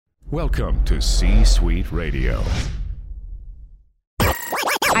Welcome to C-Suite Radio.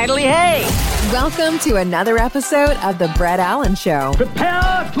 Idly hey! Welcome to another episode of The Brett Allen Show.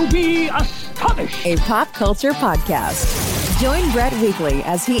 Prepare to be astonished! A pop culture podcast. Join Brett weekly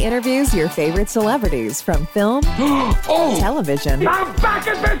as he interviews your favorite celebrities from film, television, I'm back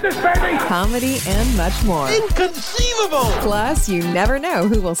in business, baby! comedy, and much more. Inconceivable! Plus, you never know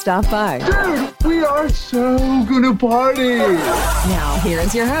who will stop by. Dude, we are so gonna party! Now, here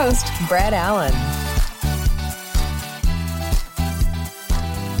is your host, Brett Allen.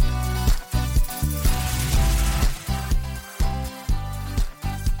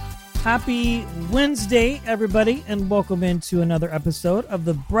 Happy Wednesday, everybody, and welcome into another episode of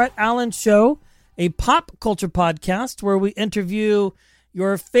The Brett Allen Show, a pop culture podcast where we interview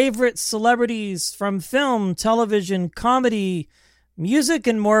your favorite celebrities from film, television, comedy, music,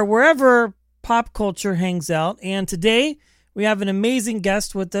 and more, wherever pop culture hangs out. And today, we have an amazing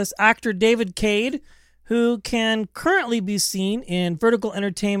guest with us, actor David Cade, who can currently be seen in Vertical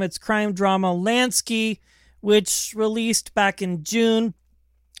Entertainment's crime drama Lansky, which released back in June.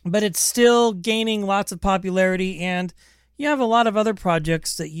 But it's still gaining lots of popularity, and you have a lot of other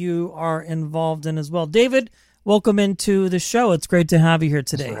projects that you are involved in as well. David, welcome into the show. It's great to have you here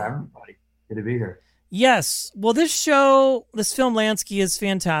today. Thanks for having me, buddy. Good to be here. Yes. Well, this film Lansky, is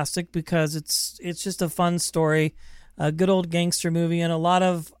fantastic because it's just a fun story, a good old gangster movie, and a lot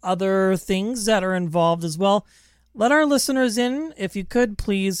of other things that are involved as well. Let our listeners in, if you could,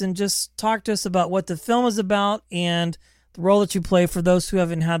 please, and just talk to us about what the film is about and the role that you play for those who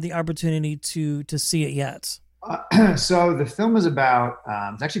haven't had the opportunity to see it yet. So the film is about,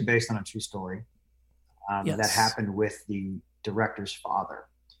 it's actually based on a true story Yes. that happened with the director's father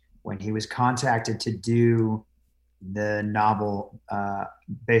when he was contacted to do the novel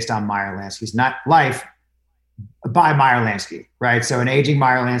based on Meyer Lansky's life by Meyer Lansky, right? So an aging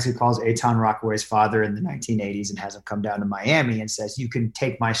Meyer Lansky calls Eitan Rockaway's father in the 1980s and has him come down to Miami and says, you can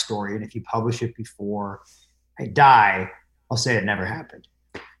take my story, and if you publish it before I die, I'll say it never happened.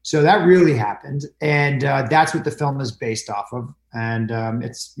 So that really happened. And that's what the film is based off of. And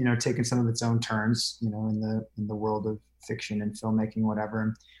it's, taken some of its own turns, in the world of fiction and filmmaking, whatever.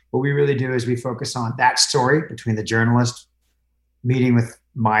 And what we really do is we focus on that story between the journalist meeting with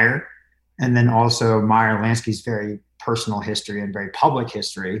Meyer, and then also Meyer Lansky's very personal history and very public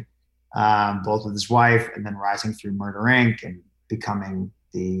history, both with his wife and then rising through Murder Inc. and becoming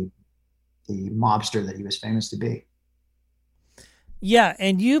the mobster that he was famous to be. Yeah,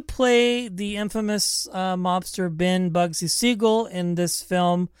 and you play the infamous mobster Ben Bugsy Siegel in this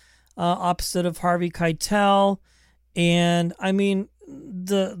film, opposite of Harvey Keitel. And I mean,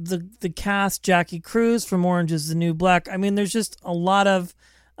 the cast, Jackie Cruz from Orange is the New Black. I mean, there's just a lot of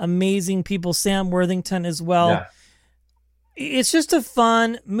amazing people. Sam Worthington as well. Yeah. It's just a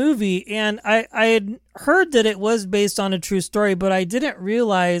fun movie, and I had heard that it was based on a true story, but I didn't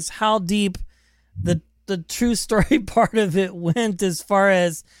realize how deep the true story part of it went, as far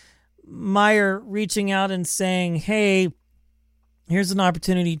as Meyer reaching out and saying, hey, here's an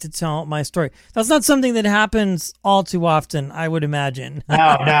opportunity to tell my story. That's not something that happens all too often, I would imagine.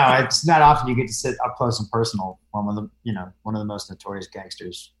 No, it's not often you get to sit up close and personal with one of the most notorious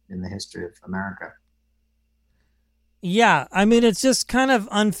gangsters in the history of America. Yeah, I mean, it's just kind of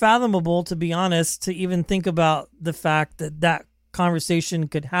unfathomable, to be honest, to even think about the fact that conversation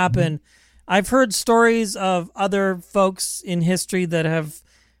could happen. Mm-hmm. I've heard stories of other folks in history that have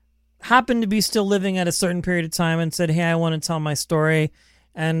happened to be still living at a certain period of time and said, hey, I want to tell my story.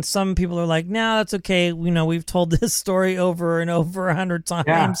 And some people are like, no, that's okay. We've told this story over and over 100 times.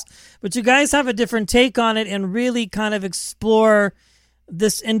 Yeah. But you guys have a different take on it and really kind of explore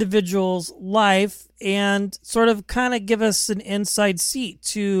this individual's life and sort of kind of give us an inside seat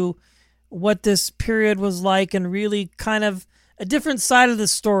to what this period was like, and really kind of a different side of the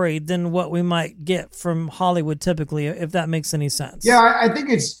story than what we might get from Hollywood typically, if that makes any sense. Yeah, I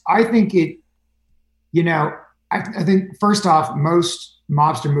think first off, most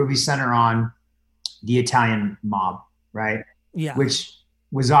mobster movies center on the Italian mob, right? Yeah. Which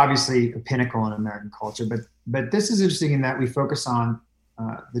was obviously a pinnacle in American culture. But this is interesting in that we focus on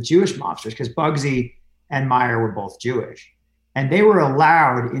the Jewish mobsters, because Bugsy and Meyer were both Jewish. And they were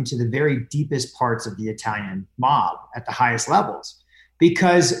allowed into the very deepest parts of the Italian mob at the highest levels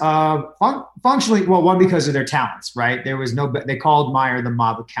because of functionally, well, one, because of their talents, right? They called Meyer the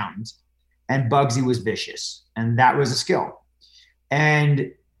mob accountant, and Bugsy was vicious, and that was a skill.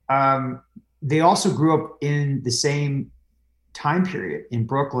 And they also grew up in the same time period in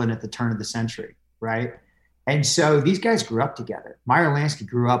Brooklyn at the turn of the century, right? And so these guys grew up together. Meyer Lansky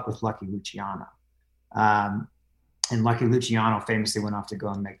grew up with Lucky Luciano. And Lucky Luciano famously went off to go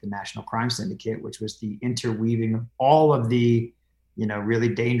and make the National Crime Syndicate, which was the interweaving of all of the, really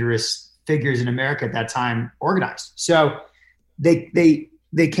dangerous figures in America at that time organized. So they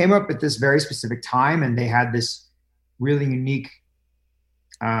came up at this very specific time, and they had this really unique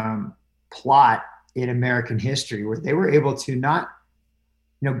plot in American history where they were able to not,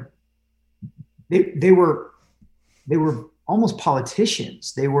 they were almost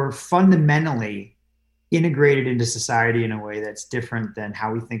politicians. They were fundamentally integrated into society in a way that's different than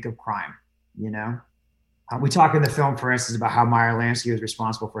how we think of crime. We talk in the film, for instance, about how Meyer Lansky was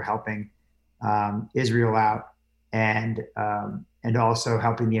responsible for helping Israel out and also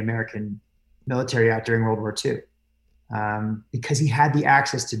helping the American military out during World War II, because he had the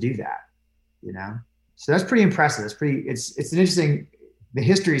access to do that. So that's pretty impressive. It's an interesting. The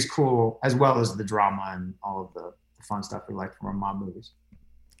history is cool, as well as the drama and all of the fun stuff we like from our mob movies.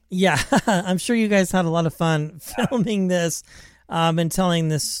 Yeah, I'm sure you guys had a lot of fun filming this and telling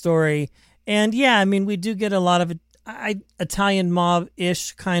this story. And yeah, I mean, we do get a lot of Italian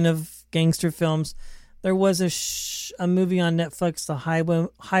mob-ish kind of gangster films. There was a movie on Netflix, The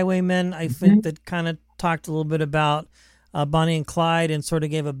Highwaymen, I think, that kind of talked a little bit about Bonnie and Clyde and sort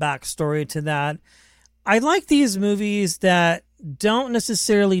of gave a backstory to that. I like these movies that don't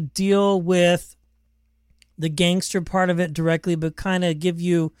necessarily deal with the gangster part of it directly, but kind of give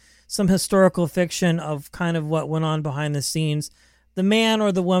you some historical fiction of kind of what went on behind the scenes. The man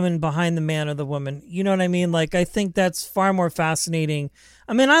or the woman behind the man or the woman. You know what I mean? Like, I think that's far more fascinating.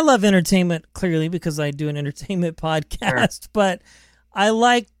 I mean, I love entertainment, clearly, because I do an entertainment podcast, but I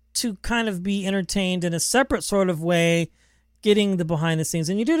like to kind of be entertained in a separate sort of way, getting the behind the scenes.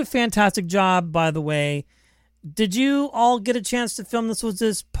 And you did a fantastic job, by the way. Did you all get a chance to film this? Was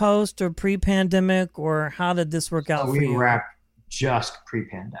this post or pre-pandemic, or how did this work out for you? We wrapped just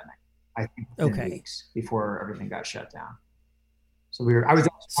pre-pandemic, I think, 10 weeks before everything got shut down. So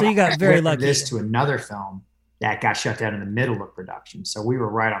you got very lucky. This to another film that got shut down in the middle of production. So we were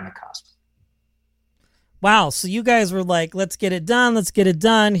right on the cusp. Wow. So you guys were like, let's get it done. Let's get it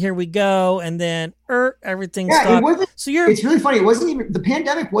done. Here we go. And then everything stopped. It's really funny. It wasn't even, the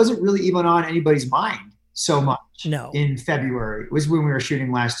pandemic wasn't really even on anybody's mind so much. No. In February. It was when we were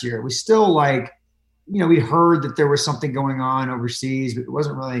shooting last year. It was still like, we heard that there was something going on overseas, but it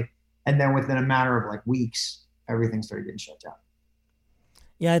wasn't really. And then within a matter of like weeks, everything started getting shut down.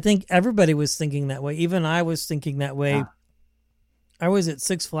 Yeah, I think everybody was thinking that way. Even I was thinking that way. Yeah. I was at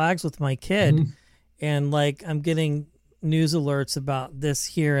Six Flags with my kid, and like I'm getting news alerts about this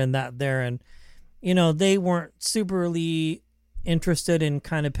here and that there, and they weren't superly interested in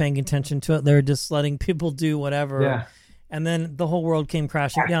kind of paying attention to it. They're just letting people do whatever. Yeah. And then the whole world came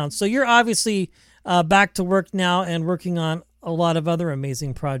crashing down. So you're obviously back to work now and working on a lot of other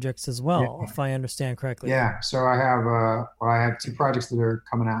amazing projects as well, if I understand correctly. Yeah. So I have 2 projects that are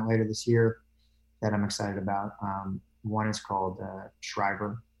coming out later this year that I'm excited about. One is called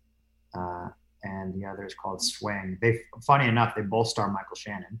Shriver, and the other is called Swing. Funny enough, they both star Michael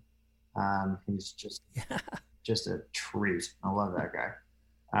Shannon. He's just a treat. I love that guy.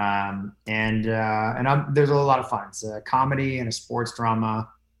 There's a lot of fun. It's a comedy and a sports drama.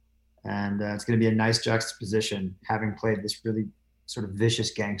 And it's going to be a nice juxtaposition, having played this really sort of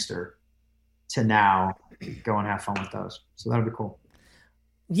vicious gangster to now go and have fun with those. So that'll be cool.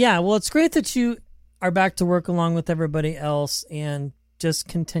 Yeah, well, it's great that you are back to work along with everybody else and just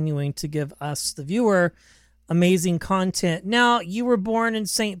continuing to give us, the viewer, amazing content. Now, you were born in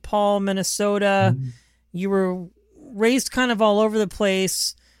St. Paul, Minnesota. Mm-hmm. You were raised kind of all over the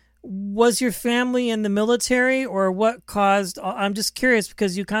place. Was your family in the military, or what caused? I'm just curious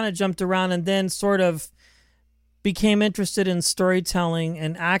because you kind of jumped around and then sort of became interested in storytelling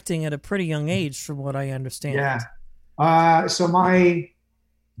and acting at a pretty young age, from what I understand. Yeah. So my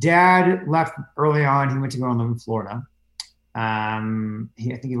dad left early on. He went to go and live in Florida. I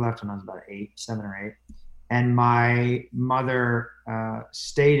think he left when I was about 7 or 8. And my mother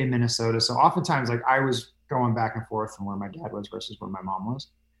stayed in Minnesota. So oftentimes, like, I was going back and forth from where my dad was versus where my mom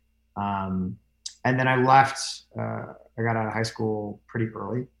was. And then I left, I got out of high school pretty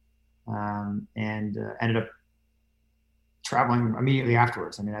early, and ended up traveling immediately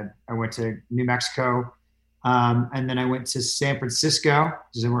afterwards. I mean, I went to New Mexico, and then I went to San Francisco,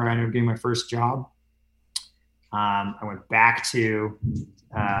 which is where I ended up getting my first job. I went back to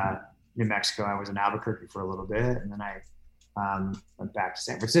New Mexico. I was in Albuquerque for a little bit, and then I went back to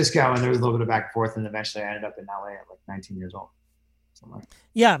San Francisco, and there was a little bit of back and forth, and eventually I ended up in LA at like 19 years old.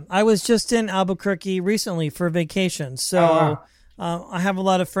 Yeah, I was just in Albuquerque recently for vacation, so I have a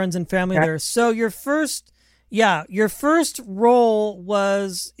lot of friends and family there. So your first Yeah, your first role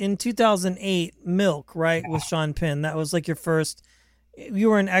was in 2008, Milk, right, with Sean Penn. That was like your first. You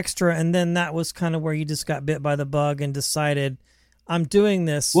were an extra, and then that was kind of where you just got bit by the bug and decided, I'm doing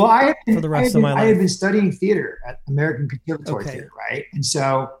this for the rest of my life. I had been studying theater at American Conservatory Theater, right?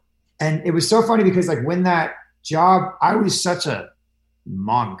 And it was so funny because like when that job, I was such a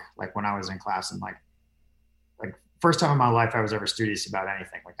monk, like when I was in class, and like first time in my life I was ever studious about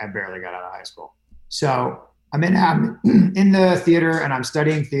anything. Like I barely got out of high school. So I'm in the theater and I'm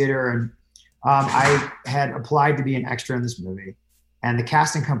studying theater, and I had applied to be an extra in this movie, and the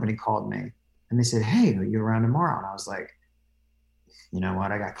casting company called me and they said, "Hey, are you around tomorrow?" And I was like, "You know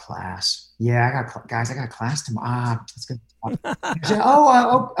what? I got class. Yeah, I got class tomorrow. That's good." I said,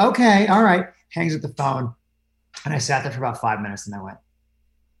 "Oh, okay, all right." Hangs up the phone, and I sat there for about 5 minutes, and I went,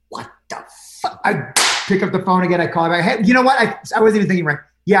 "What the fuck?" I pick up the phone again. I call her back. Hey, you know what? I wasn't even thinking right.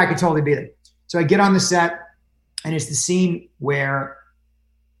 Yeah, I could totally be there. So I get on the set, and it's the scene where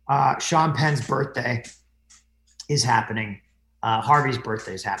Sean Penn's birthday is happening. Harvey's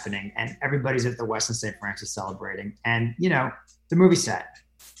birthday is happening, and everybody's at the Westin St. Francis celebrating. And, you know, the movie set,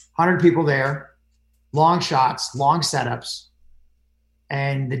 100 people there, long shots, long setups,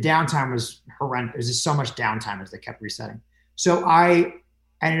 and the downtime was horrendous. There's just so much downtime as they kept resetting. So I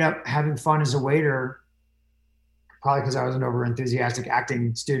ended up having fun as a waiter, probably because I was an over-enthusiastic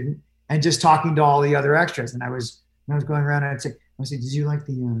acting student, and just talking to all the other extras. And I was going around, and I'd say, "Did you like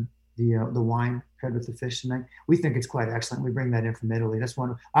the wine paired with the fish tonight? We think it's quite excellent. We bring that in from Italy. That's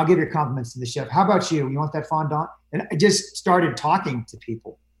wonderful. I'll give your compliments to the chef. How about you? You want that fondant?" And I just started talking to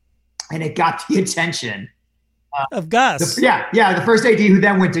people, and it got the attention of Gus. The first AD, who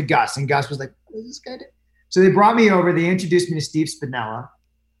then went to Gus, and Gus was like, "What is this guy doing?" So they brought me over. They introduced me to Steve Spinella,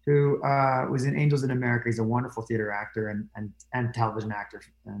 who was in Angels in America. He's a wonderful theater actor and television actor.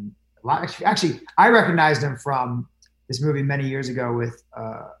 And actually, I recognized him from this movie many years ago with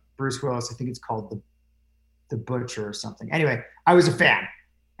Bruce Willis. I think it's called The Butcher or something. Anyway, I was a fan,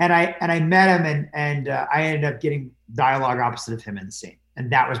 and I met him, and I ended up getting dialogue opposite of him in the scene,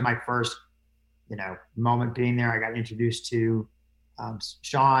 and that was my first, moment being there. I got introduced to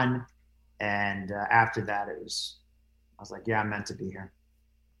Sean, and after that, I was like, yeah, I'm meant to be here.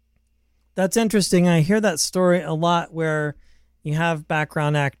 That's interesting. I hear that story a lot, where you have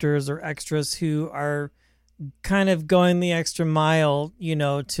background actors or extras who are kind of going the extra mile,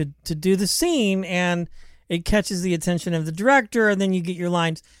 to do the scene, and it catches the attention of the director, and then you get your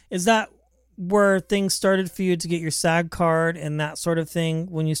lines. Is that where things started for you to get your SAG card and that sort of thing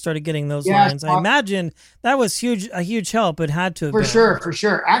when you started getting those lines? I imagine that was a huge help. It had to have been. For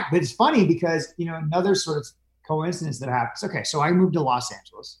sure. But it's funny because, another sort of coincidence that happens. Okay, so I moved to Los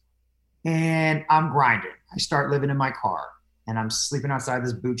Angeles, and I'm grinding. I start living in my car, and I'm sleeping outside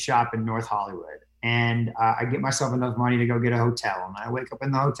this boot shop in North Hollywood. And I get myself enough money to go get a hotel, and I wake up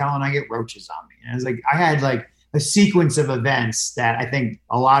in the hotel and I get roaches on me. And it's like, I had like a sequence of events that I think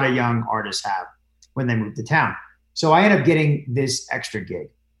a lot of young artists have when they move to town. So I end up getting this extra gig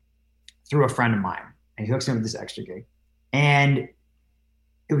through a friend of mine, and he hooks me with this extra gig. And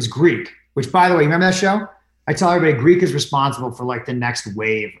it was Greek, which, by the way, you remember that show? I tell everybody Greek is responsible for like the next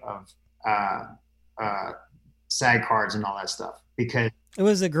wave of SAG cards and all that stuff, because it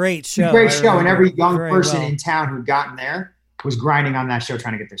was a great show. And every young person in town who'd gotten there was grinding on that show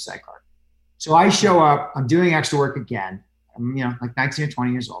trying to get their SAG card. So I show up, I'm doing extra work again. I'm, like 19 or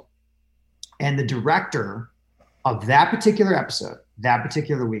 20 years old. And the director of that particular episode, that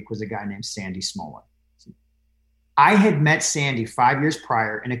particular week, was a guy named Sandy Smolin. I had met Sandy 5 years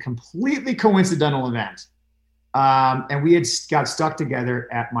prior in a completely coincidental event. And we had got stuck together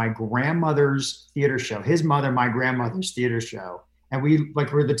at my grandmother's theater show, his mother, my grandmother's theater show. And we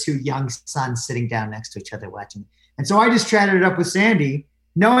were the two young sons sitting down next to each other watching. And so I just chatted it up with Sandy,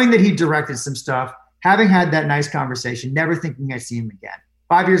 knowing that he directed some stuff, having had that nice conversation, never thinking I'd see him again.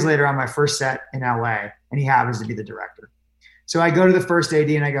 5 years later, on my first set in LA, and he happens to be the director. So I go to the first AD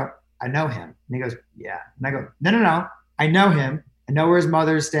and I go, I know him. And he goes, yeah. And I go, no. I know him. I know where his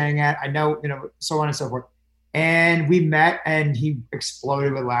mother's staying at. I know, so on and so forth. And we met, and he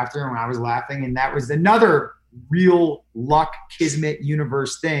exploded with laughter, and I was laughing. And that was another real luck, kismet,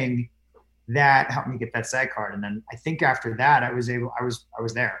 universe thing that helped me get that SAG card. And then I think after that, I was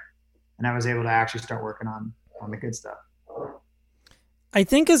there, and I was able to actually start working on the good stuff. I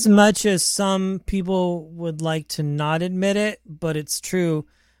think, as much as some people would like to not admit it, but it's true,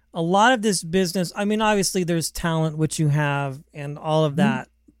 a lot of this business, I mean, obviously there's talent, which you have, and all of that,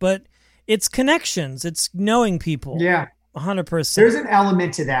 but it's connections. It's knowing people. Yeah. 100%. There's an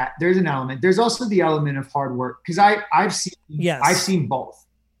element to that. There's also the element of hard work, because I've seen both.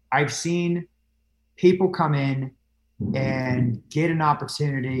 I've seen people come in and get an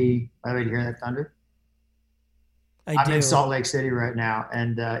opportunity. By the way, do you hear that thunder? I'm in Salt Lake City right now,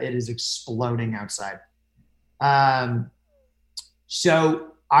 and it is exploding outside.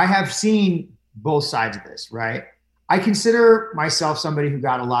 So I have seen both sides of this, right? I consider myself somebody who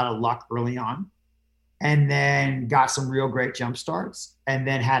got a lot of luck early on and then got some real great jump starts and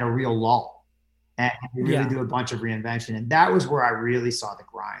then had a real lull and really do a bunch of reinvention. And that was where I really saw the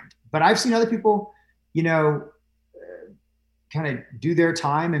grind. But I've seen other people, kind of do their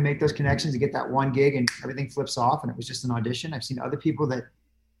time and make those connections to get that one gig and everything flips off and it was just an audition. I've seen other people that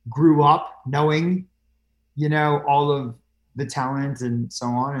grew up knowing, all of the talent and so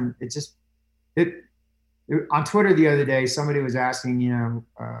on. And it's just, on Twitter the other day, somebody was asking, an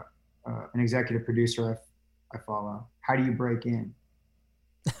executive producer I follow, how do you break in?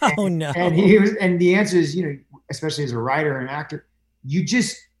 Oh no. And the answer is, especially as a writer and actor, you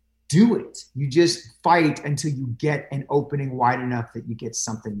just do it. You just fight until you get an opening wide enough that you get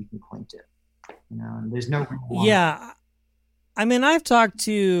something you can cling to, and there's no. Yeah. I mean, I've talked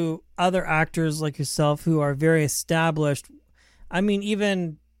to other actors like yourself who are very established. I mean,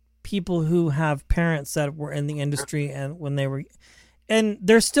 even people who have parents that were in the industry and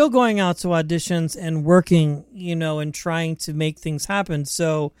they're still going out to auditions and working, and trying to make things happen.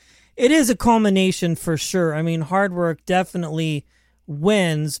 So it is a culmination for sure. I mean, hard work definitely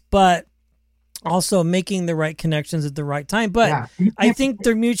wins, but also making the right connections at the right time. But I think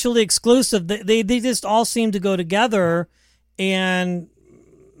they're mutually exclusive. They just all seem to go together and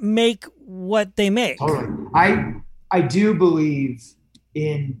make what they make. Totally. I do believe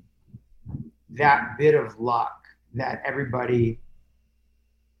in that bit of luck that everybody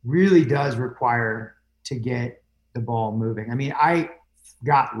really does require to get the ball moving. I mean, I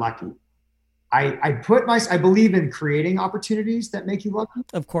got lucky. I believe in creating opportunities that make you lucky.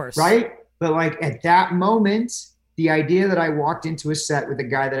 Of course. Right? But like at that moment, the idea that I walked into a set with a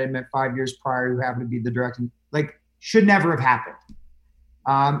guy that I met 5 years prior who happened to be the director, like should never have happened.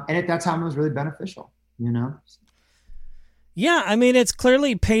 And at that time it was really beneficial, Yeah, I mean, it's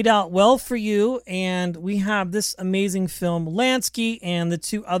clearly paid out well for you, and we have this amazing film, Lansky, and the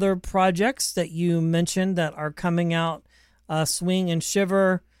two other projects that you mentioned that are coming out, Swing and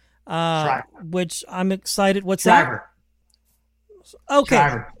Shiver, which I'm excited. What's Shiver. That?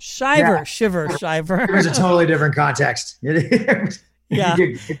 Okay, Shiver. There's a totally different context. Yeah,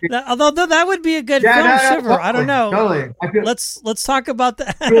 although that would be a good film, Shiver. Totally, I don't know. Totally. Let's talk about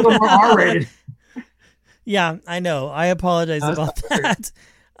that. I feel a little more R-rated. Yeah, I know. I apologize about that.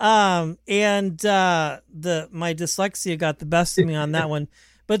 My dyslexia got the best of me on that one.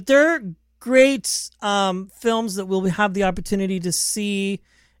 But they're great films that we'll have the opportunity to see.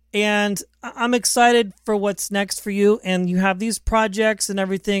 And I'm excited for what's next for you. And you have these projects and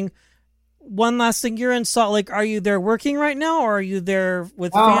everything. One last thing, you're in Salt Lake. Are you there working right now, or are you there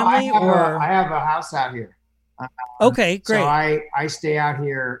with family? I have a house out here. Okay, great. So I stay out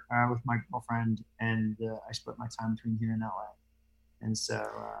here with my girlfriend, and I split my time between here and LA. And so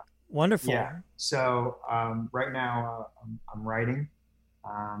wonderful. Yeah. So right now I'm writing,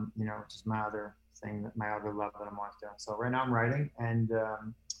 which is my other thing, my other love that I'm always doing. So right now I'm writing, and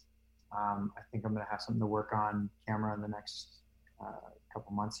I think I'm going to have something to work on camera in the next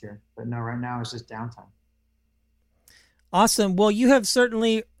couple months here. But no, right now it's just downtime. Awesome. Well, you have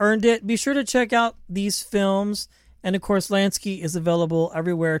certainly earned it. Be sure to check out these films. And of course, Lansky is available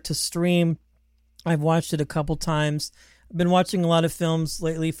everywhere to stream. I've watched it a couple times. I've been watching a lot of films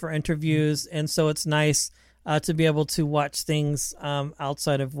lately for interviews. And so it's nice to be able to watch things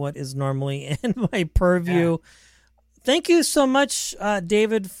outside of what is normally in my purview. Yeah. Thank you so much,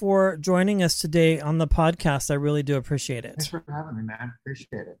 David, for joining us today on the podcast. I really do appreciate it. Thanks for having me, man.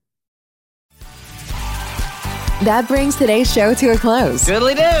 Appreciate it. That brings today's show to a close.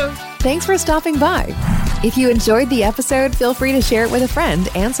 Doodly do. Thanks for stopping by. If you enjoyed the episode, feel free to share it with a friend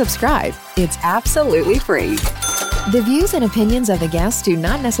and subscribe. It's absolutely free. The views and opinions of the guests do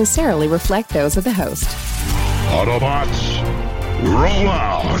not necessarily reflect those of the host. Autobots, roll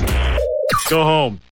out. Go home.